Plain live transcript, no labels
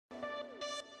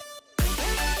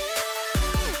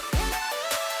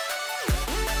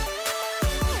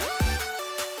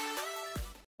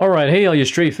Alright, hey all you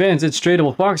Stray fans, it's Stray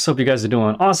Double Fox, hope you guys are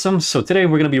doing awesome. So today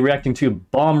we're going to be reacting to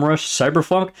Bomb Rush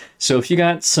Cyberfunk. So if you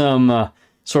got some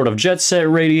sort of Jet Set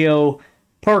Radio,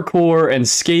 parkour, and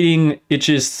skating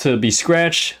itches to be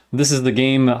scratched, this is the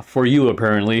game for you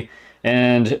apparently.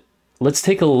 And let's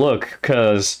take a look,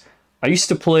 because I used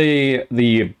to play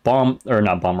the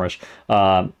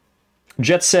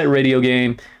Jet Set Radio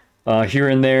game here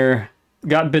and there.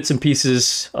 Got bits and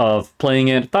pieces of playing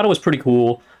it, thought it was pretty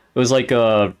cool. It was like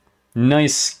a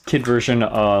nice kid version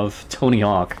of Tony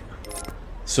Hawk.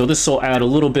 So this will add a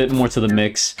little bit more to the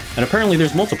mix. And apparently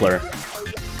there's multiplayer.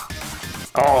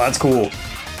 Oh, that's cool.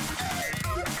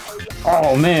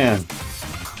 Oh, man.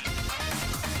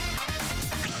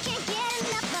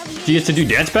 Do you get to do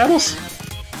dance battles?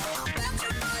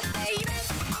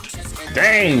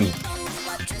 Dang.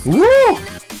 Woo!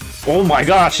 Oh my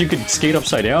gosh, you could skate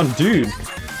upside down, dude.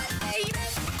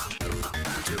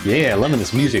 Yeah, loving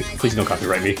this music. Please don't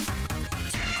copyright me.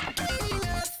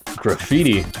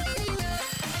 Graffiti.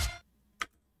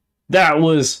 That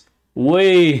was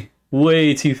way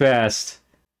too fast.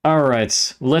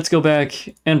 Alright, let's go back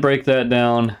and break that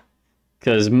down.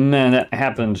 Because, man, that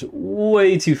happened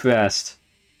way too fast.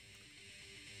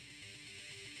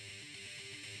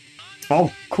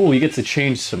 Oh, cool, you get to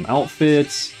change some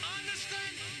outfits.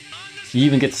 You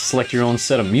even get to select your own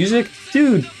set of music.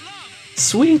 Dude,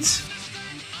 sweet.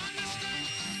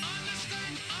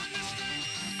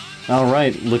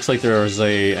 Alright, looks like there's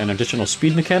an additional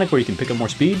speed mechanic where you can pick up more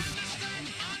speed.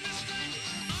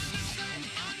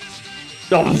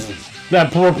 Oh,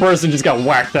 that poor person just got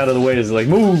whacked out of the way. It's like,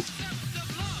 move!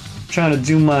 Trying to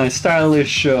do my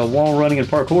stylish wall running and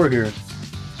parkour here.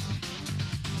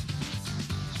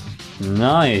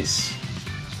 Nice.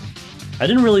 I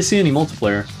didn't really see any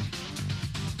multiplayer.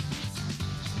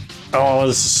 Oh,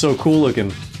 this is so cool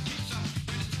looking.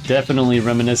 Definitely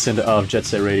reminiscent of Jet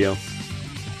Set Radio.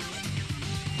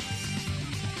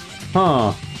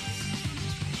 Huh.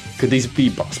 Could these be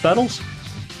boss battles?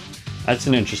 That's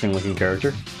an interesting looking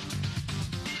character.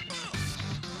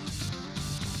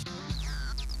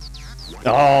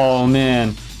 Oh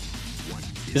man.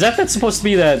 Is that supposed to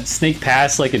be that snake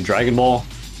pass like in Dragon Ball?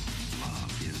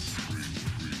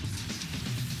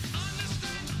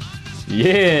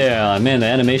 Yeah, man, the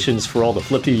animations for all the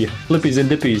flippies and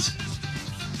dippies.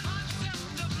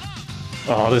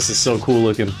 Oh, this is so cool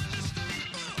looking.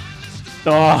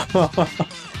 Oh,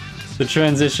 the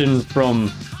transition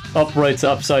from upright to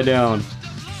upside down.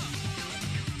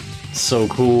 So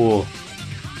cool.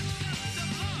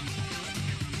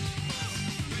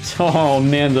 Oh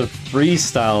man, the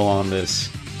freestyle on this.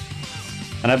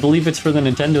 And I believe it's for the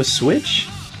Nintendo Switch?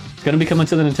 It's gonna be coming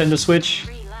to the Nintendo Switch.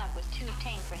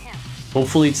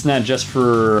 Hopefully it's not just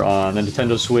for the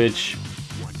Nintendo Switch.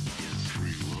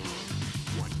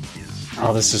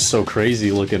 Oh, this is so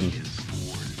crazy looking.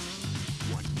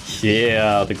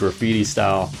 Yeah, the graffiti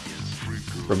style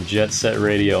from Jet Set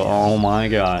Radio. Oh my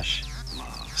gosh.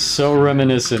 So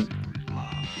reminiscent.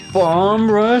 Bomb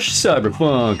Rush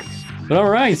Cyberfunk. But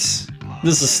alright.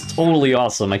 This is totally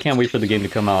awesome. I can't wait for the game to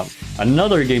come out.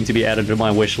 Another game to be added to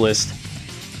my wish list.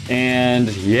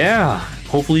 And yeah,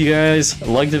 hopefully you guys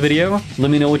liked the video. Let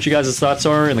me know what you guys' thoughts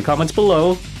are in the comments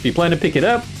below if you plan to pick it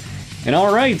up. And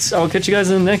alright, I'll catch you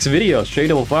guys in the next video. Stray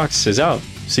Double Fox is out.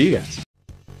 See you guys.